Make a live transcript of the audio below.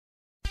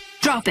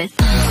Drop it.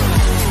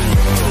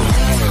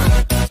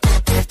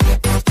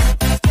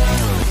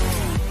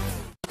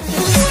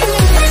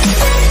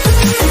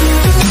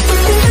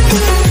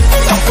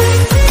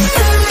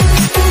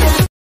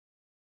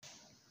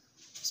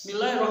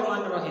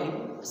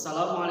 Bismillahirrahmanirrahim.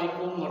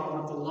 Assalamualaikum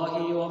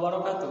warahmatullahi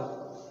wabarakatuh.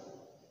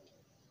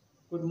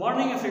 Good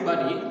morning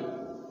everybody.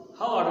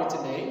 How are you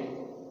today?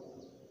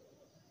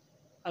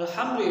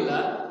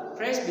 Alhamdulillah,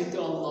 praise be to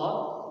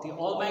Allah, the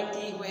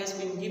Almighty, who has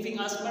been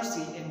giving us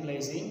mercy and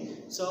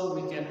blessing so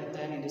we can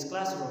attend in this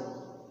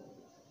classroom.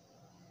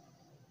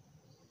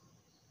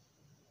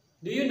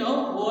 Do you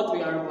know what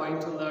we are going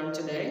to learn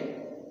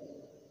today?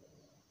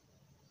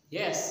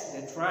 Yes,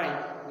 that's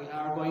right. We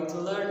are going to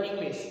learn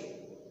English.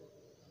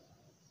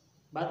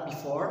 But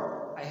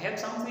before, I have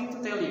something to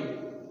tell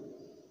you.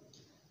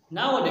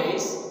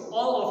 Nowadays,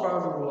 all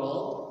over the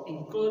world,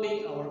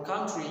 including our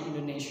country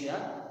Indonesia,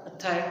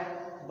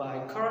 attacked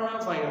by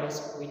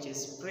coronavirus, which is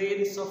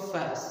spread so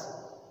fast.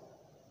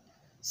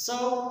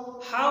 So,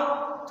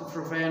 how to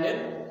prevent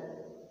it?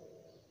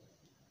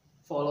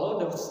 Follow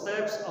the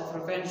steps of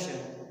prevention.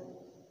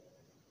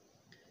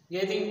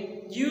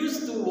 Getting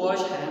used to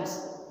wash hands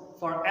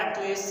for at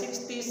least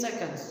 60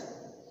 seconds.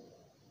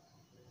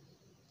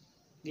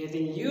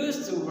 Getting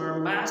used to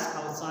wear mask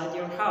outside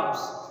your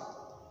house.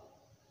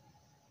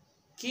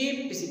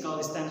 Keep physical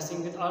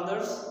distancing with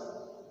others.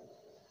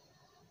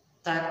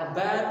 Take a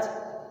bath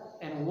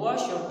and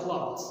wash your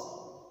clothes.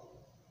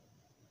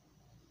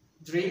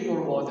 Drink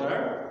more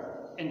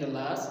water, and the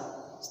last,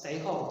 stay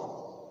home.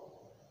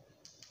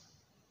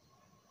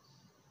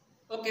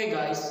 Okay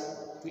guys,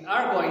 we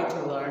are going to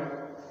learn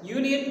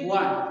Unit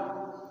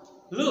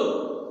 1.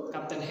 Look,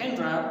 Captain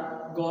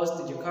Hendra goes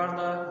to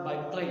Jakarta by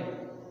plane.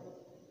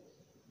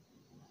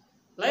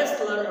 Let's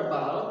learn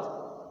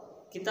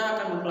about, kita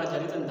akan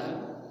mempelajari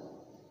tentang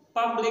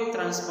public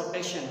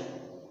transportation,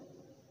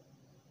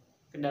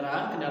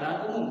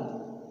 kendaraan-kendaraan umum.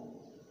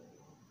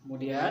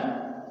 Kemudian,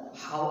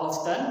 how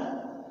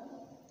often,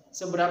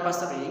 seberapa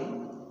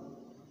sering,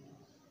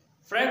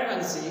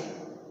 frequency,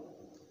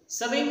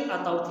 sering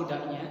atau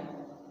tidaknya,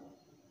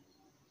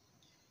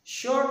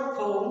 short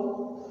form,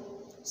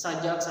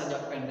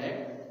 sajak-sajak pendek.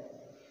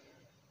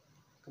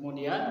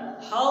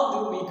 Kemudian, how do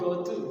we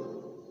go to,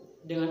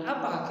 dengan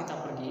apa kita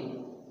pergi?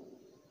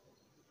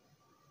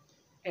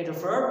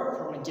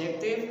 Adverb from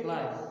adjective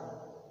like,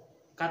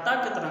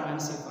 kata keterangan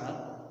sifat.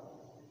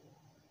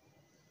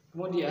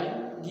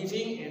 Kemudian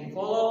giving and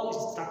follow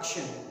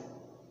instruction,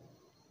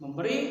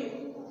 memberi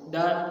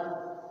dan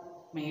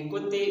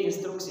mengikuti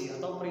instruksi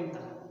atau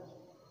perintah.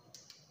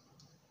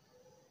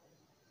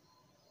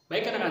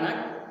 Baik anak-anak,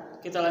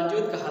 kita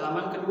lanjut ke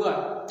halaman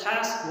kedua.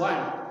 Task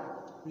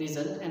 1.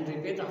 Listen and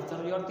repeat after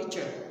your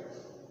teacher.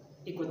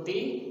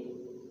 Ikuti,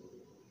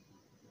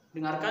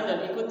 dengarkan dan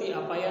ikuti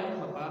apa yang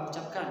Bapak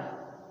ucapkan.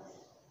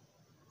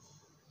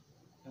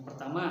 Yang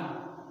pertama,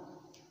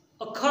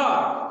 a car.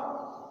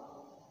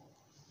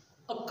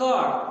 A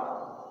car.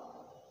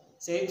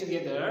 Say it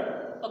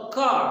together, a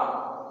car.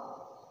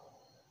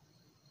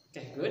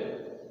 Okay, good.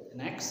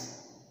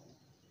 Next,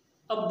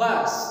 a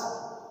bus.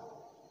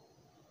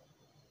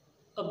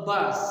 A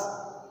bus.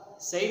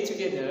 Say it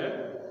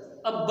together,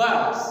 a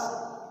bus.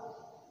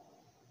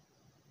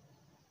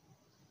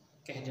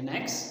 Okay, the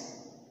next,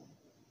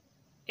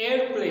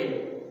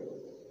 airplane.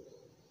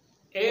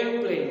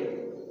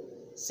 Airplane.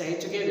 Say it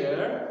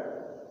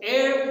together,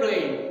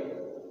 airplane.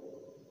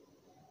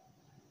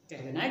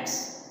 Okay, the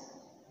next,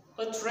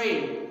 a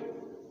train.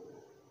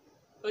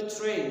 A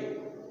train.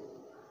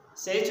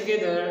 Say it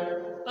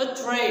together, a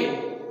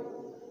train.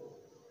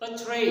 A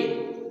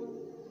train.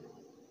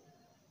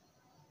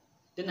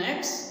 The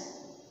next,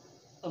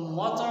 a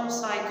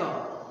motorcycle.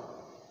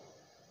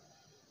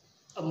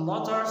 A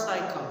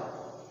motorcycle.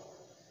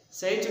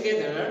 Say it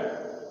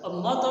together, a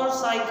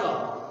motorcycle.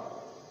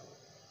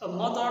 A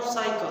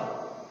motorcycle.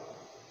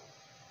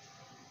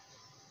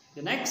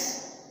 The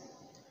next,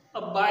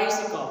 a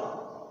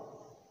bicycle.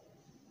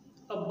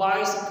 A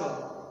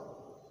bicycle.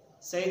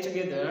 Say it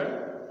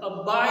together,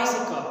 a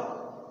bicycle.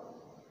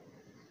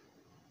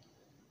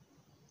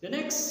 The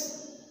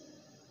next,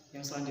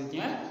 yang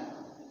selanjutnya,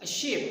 a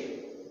ship.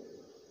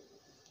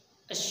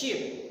 A ship.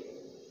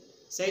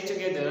 Say it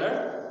together,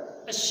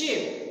 a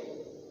ship.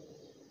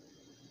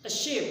 A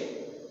ship.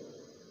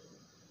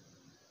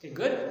 Okay,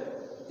 good.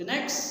 The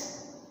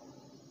next,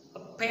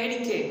 a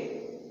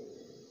pedicab.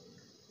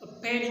 A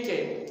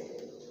pedicab.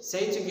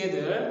 Say it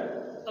together,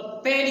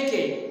 a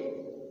pedicab.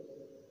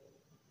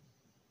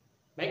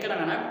 Baik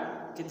anak-anak,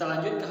 kita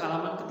lanjut ke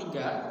halaman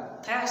ketiga.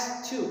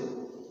 Task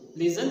 2.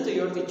 Listen to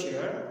your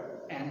teacher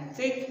and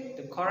tick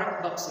the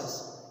correct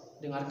boxes.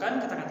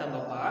 Dengarkan kata-kata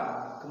Bapak,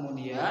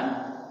 kemudian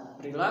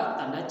berilah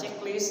tanda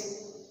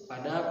checklist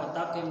pada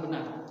kotak yang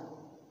benar.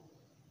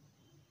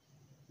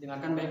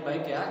 Dengarkan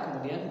baik-baik ya,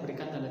 kemudian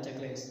berikan tanda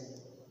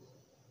checklist.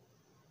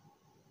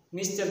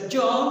 Mr.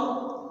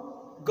 John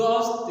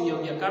goes to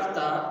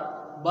Yogyakarta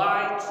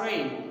by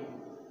train.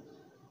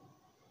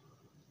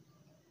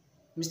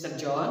 Mr.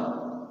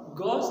 John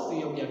goes to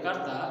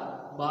Yogyakarta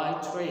by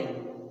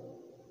train.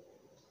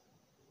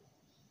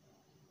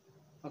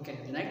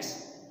 Okay, the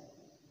next.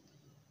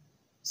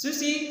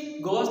 Susie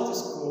goes to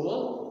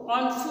school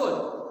on foot.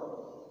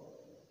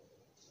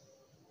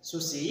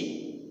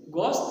 Susie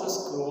goes to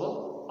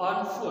school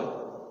on foot.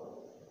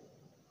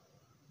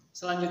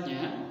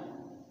 Selanjutnya,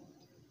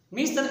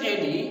 Mr.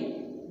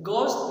 Eddie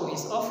goes to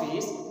his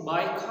office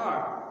by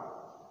car.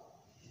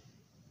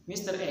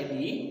 Mr.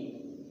 Eddie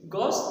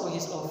goes to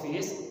his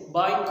office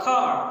by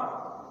car.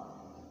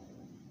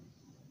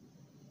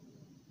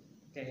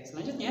 Oke,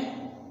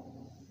 selanjutnya.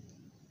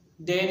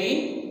 Danny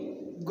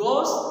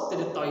goes to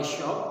the toy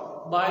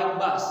shop by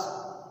bus.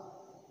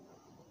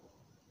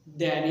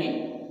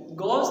 Danny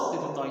goes to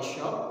the toy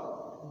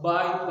shop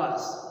by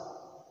bus.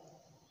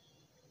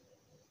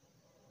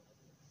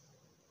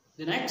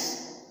 The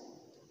next.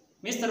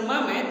 Mr.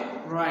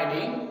 Mamet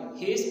riding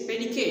his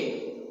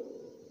pedicab.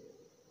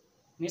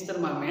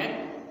 Mr.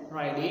 Mamet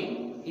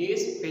riding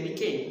his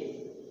pedicab.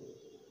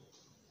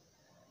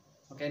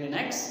 Okay, the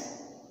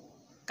next.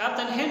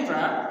 Captain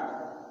Hendra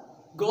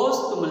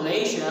goes to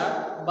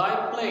Malaysia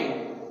by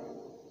plane.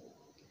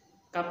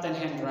 Captain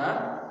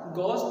Hendra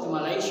goes to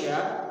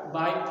Malaysia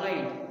by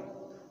plane.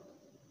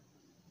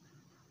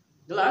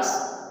 The last.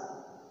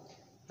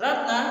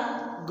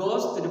 Ratna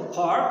goes to the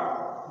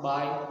park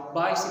by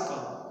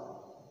bicycle.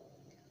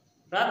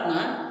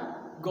 Ratna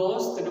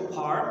goes to the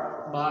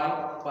park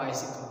by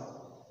bicycle.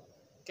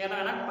 Oke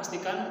anak-anak,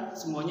 pastikan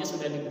semuanya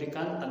sudah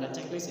diberikan tanda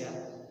checklist ya.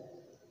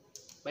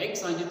 Baik,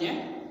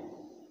 selanjutnya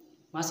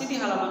masih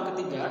di halaman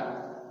ketiga,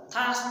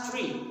 task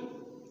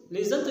 3.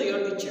 Listen to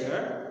your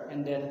teacher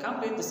and then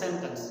complete the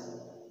sentence.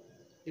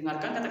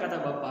 Dengarkan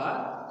kata-kata Bapak,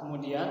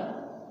 kemudian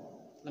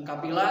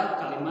lengkapilah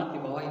kalimat di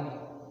bawah ini.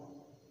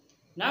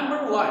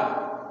 Number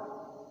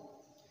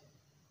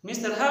 1.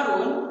 Mr.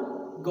 Harun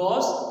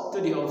goes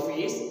to the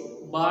office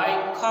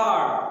by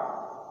car.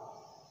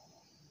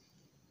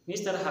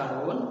 Mr.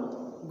 Harun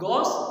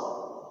goes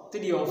to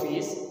the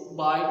office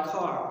by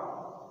car.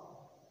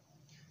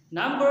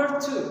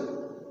 Number 2.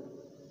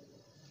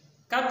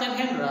 Captain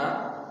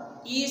Hendra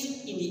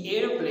is in the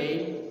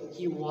airplane.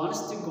 He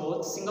wants to go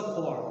to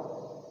Singapore.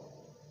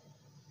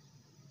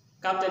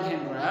 Captain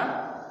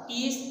Hendra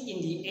is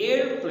in the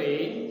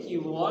airplane. He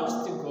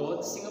wants to go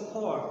to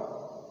Singapore.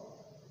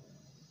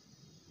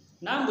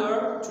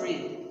 Number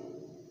 3.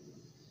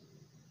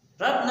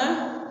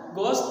 Ratna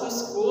goes to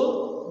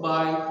school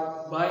by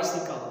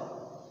bicycle.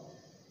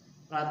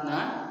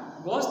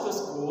 Ratna goes to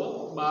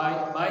school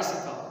by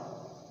bicycle.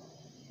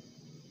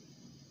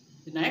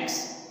 The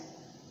next.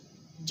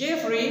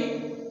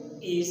 Jeffrey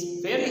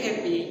is very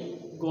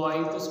happy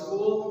going to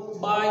school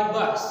by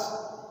bus.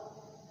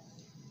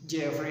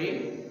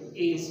 Jeffrey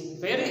is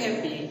very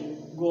happy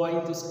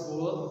going to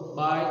school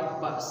by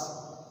bus.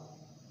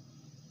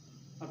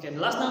 Okay, the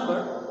last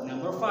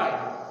number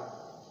 5.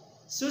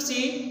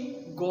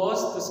 Susie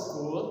goes to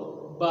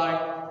school by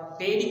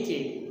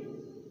pedicab.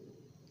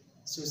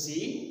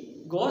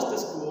 Susie goes to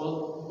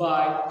school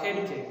by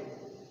pedicab.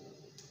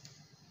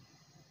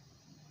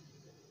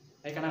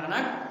 Baik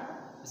anak-anak,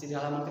 masih di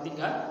halaman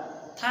ketiga.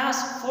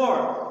 Task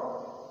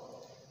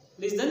 4.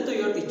 Listen to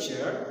your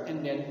teacher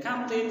and then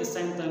complete the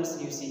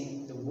sentence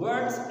using the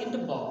words in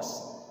the box.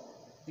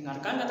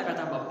 Dengarkan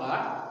kata-kata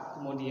Bapak,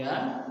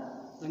 kemudian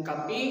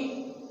lengkapi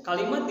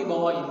kalimat di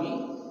bawah ini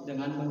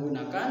dengan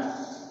menggunakan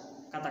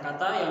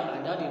kata-kata yang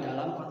ada di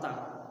dalam kotak.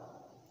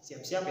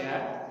 Siap-siap ya.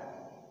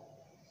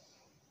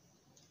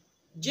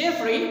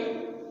 Jeffrey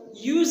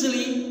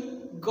usually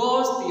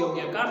goes to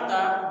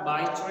Yogyakarta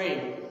by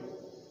train.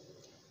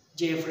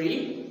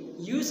 Jeffrey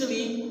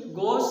usually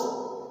goes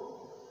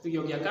to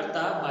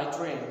Yogyakarta by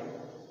train.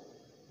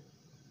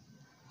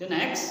 The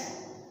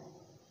next.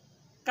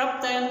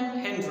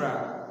 Captain Hendra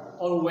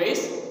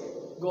always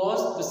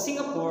goes to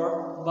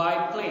Singapore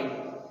by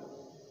plane.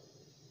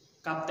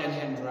 Captain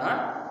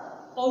Hendra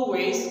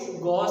always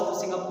goes to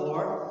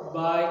Singapore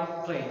by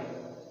plane.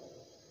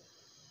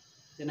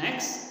 The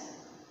next.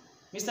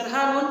 Mr.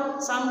 Harun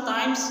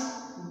sometimes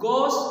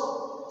goes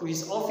to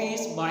his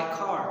office by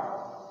car.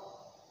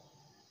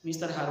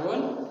 Mr.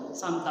 Harun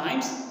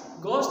sometimes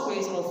goes to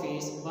his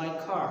office by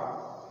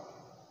car.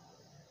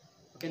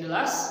 Okay, the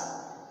last.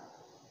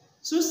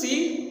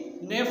 Susie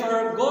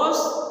never goes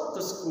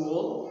to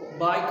school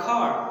by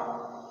car.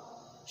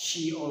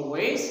 She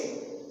always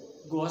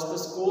goes to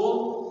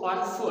school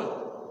on foot.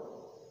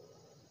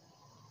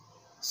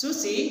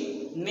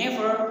 Susie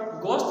never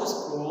goes to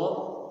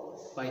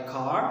school by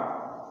car.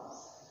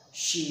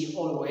 She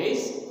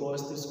always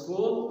goes to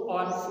school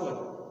on foot.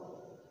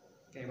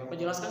 Oke, Bapak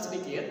jelaskan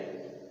sedikit.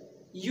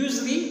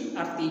 Usually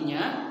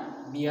artinya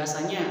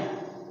biasanya.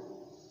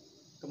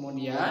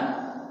 Kemudian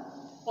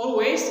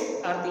always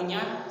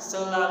artinya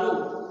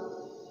selalu.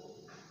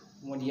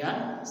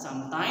 Kemudian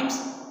sometimes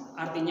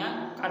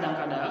artinya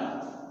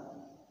kadang-kadang.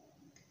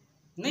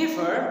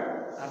 Never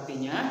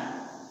artinya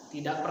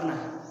tidak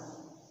pernah.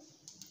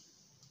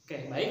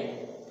 Oke, baik.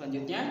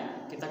 Selanjutnya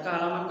kita ke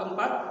halaman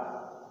keempat.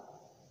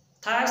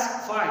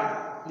 Task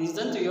 5.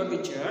 Listen to your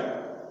teacher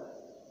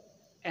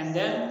and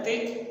then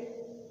take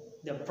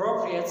the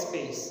appropriate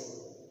space.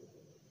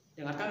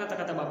 Dengarkan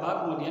kata-kata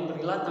Bapak, kemudian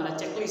berilah tanda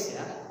checklist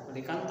ya.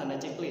 Berikan tanda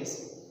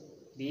checklist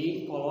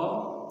di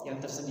kolom yang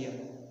tersedia.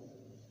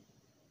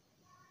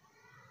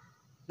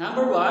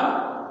 Number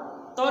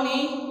 1, Tony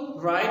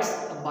rides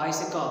a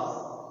bicycle.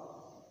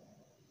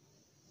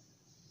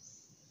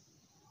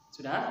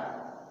 Sudah?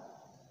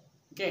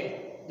 Oke,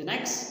 the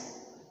next.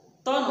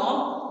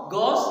 Tono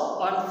goes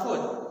on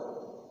foot.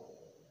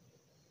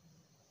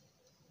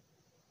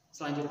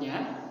 Selanjutnya,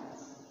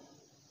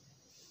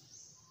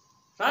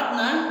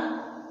 Ratna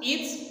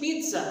eats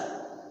pizza.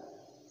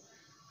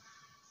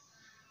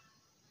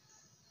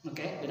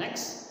 Okay, the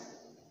next.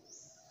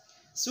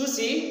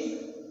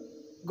 Susi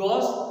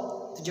goes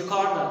to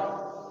Jakarta.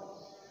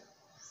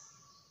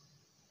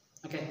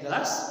 Okay, the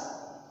last.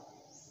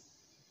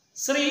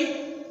 Sri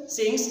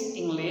sings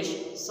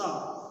English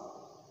song.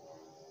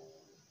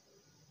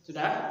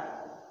 Sudah?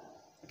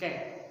 Oke,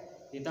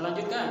 kita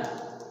lanjutkan.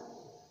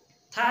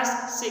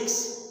 Task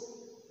 6.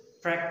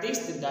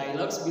 Practice the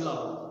dialogues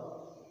below.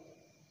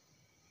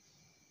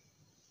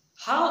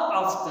 How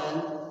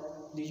often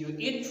do you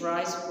eat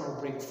rice for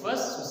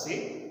breakfast,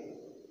 Susi?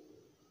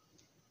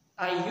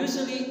 I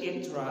usually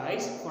eat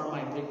rice for my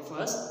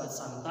breakfast, but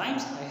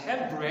sometimes I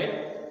have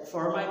bread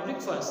for my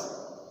breakfast.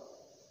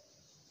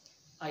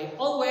 I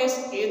always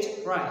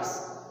eat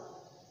rice.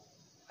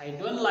 I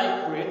don't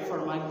like bread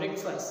for my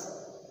breakfast.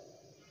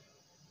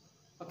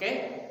 Oke,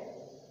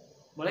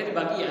 boleh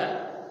dibagi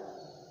ya.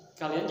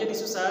 Kalian jadi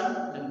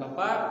Susan dan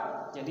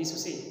Bapak jadi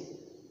Susi.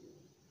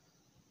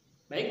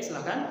 Baik,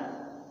 silakan.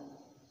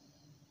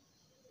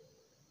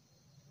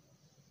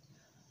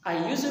 I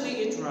usually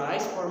eat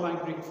rice for my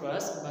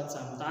breakfast, but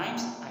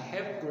sometimes I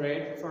have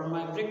bread for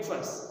my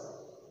breakfast.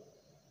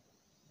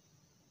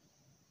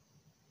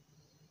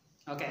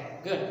 Okay,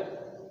 good.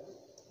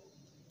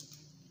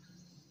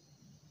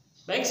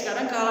 Baik,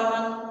 sekarang ke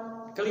halaman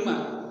kelima.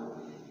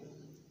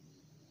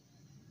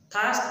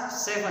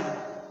 Task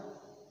 7.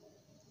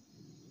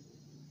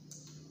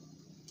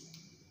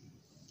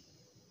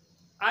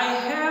 I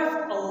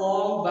have a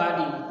long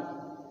body.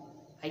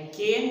 I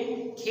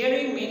can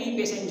carry many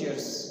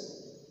passengers.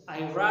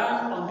 I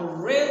run on the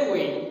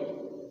railway.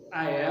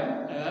 I am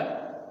a...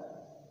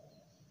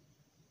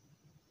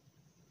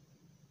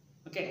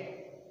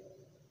 Okay.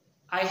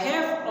 I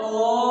have a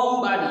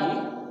long body.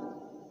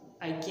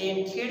 I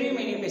can carry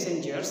many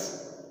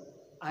passengers.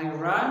 I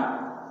run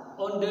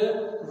on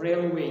the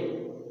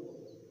railway.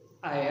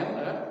 I am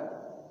a...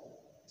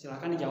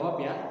 Silakan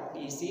dijawab ya,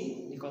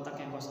 diisi di kotak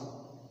yang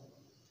kosong.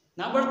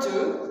 Number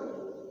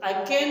 2,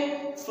 I can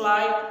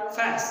fly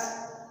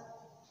fast.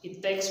 It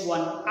takes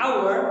 1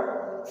 hour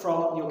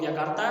from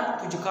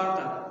Yogyakarta to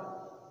Jakarta.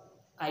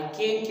 I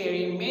can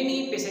carry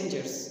many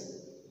passengers.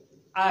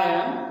 I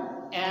am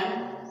an...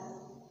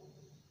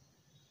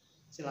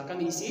 Silakan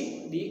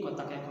diisi di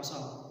kotak yang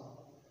kosong.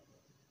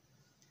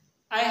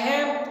 I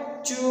have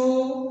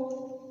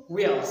 2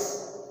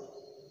 wheels.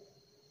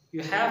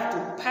 You have to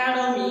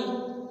paddle me.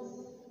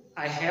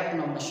 I have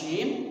no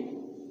machine.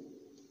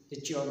 The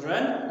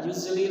children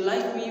usually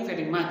like me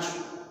very much.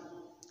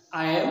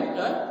 I am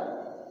a...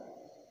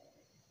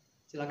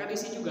 Silakan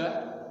isi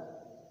juga.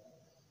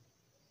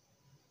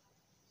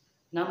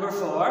 Number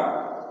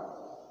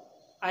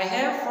 4. I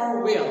have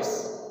 4 wheels.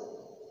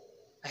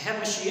 I have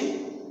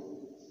machine.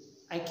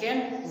 I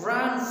can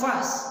run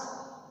fast.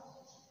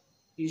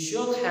 You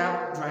should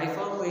have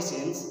driver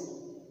license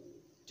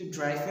to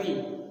drive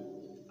me.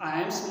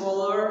 I am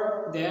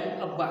smaller than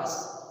a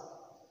bus.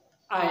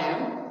 I am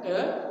a...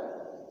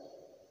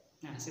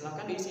 Nah,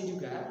 silakan diisi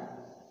juga.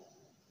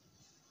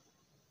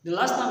 The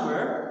last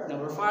number,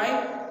 number 5.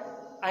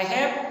 I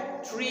have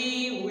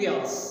 3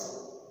 wheels.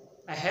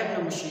 I have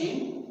no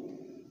machine.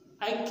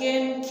 I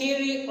can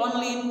carry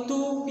only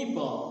 2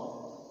 people.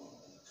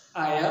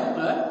 I am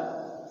a...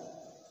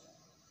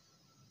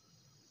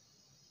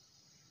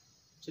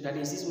 Sudah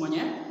diisi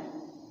semuanya?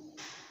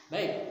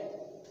 Baik.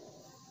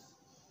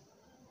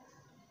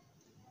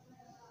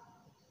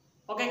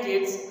 Okay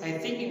kids, I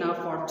think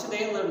enough for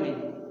today learning.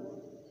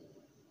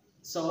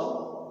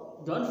 So,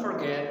 don't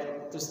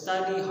forget to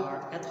study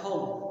hard at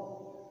home.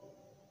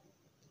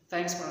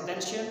 Thanks for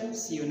attention.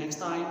 See you next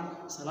time.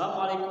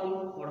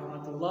 Assalamualaikum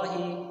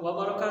warahmatullahi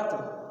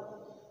wabarakatuh.